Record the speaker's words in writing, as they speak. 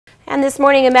And this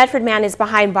morning, a Medford man is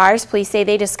behind bars. Police say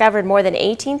they discovered more than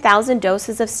 18,000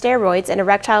 doses of steroids and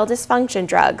erectile dysfunction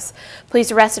drugs. Police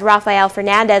arrested Rafael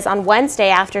Fernandez on Wednesday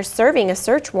after serving a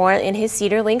search warrant in his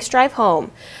Cedar Links Drive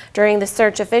home. During the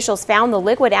search, officials found the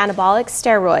liquid anabolic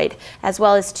steroid, as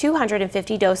well as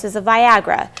 250 doses of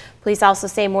Viagra. Police also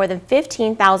say more than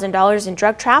 $15,000 in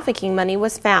drug trafficking money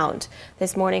was found.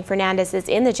 This morning, Fernandez is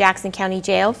in the Jackson County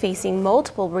Jail facing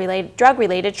multiple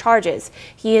drug-related charges.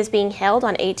 He is being held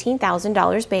on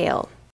 $18,000 bail.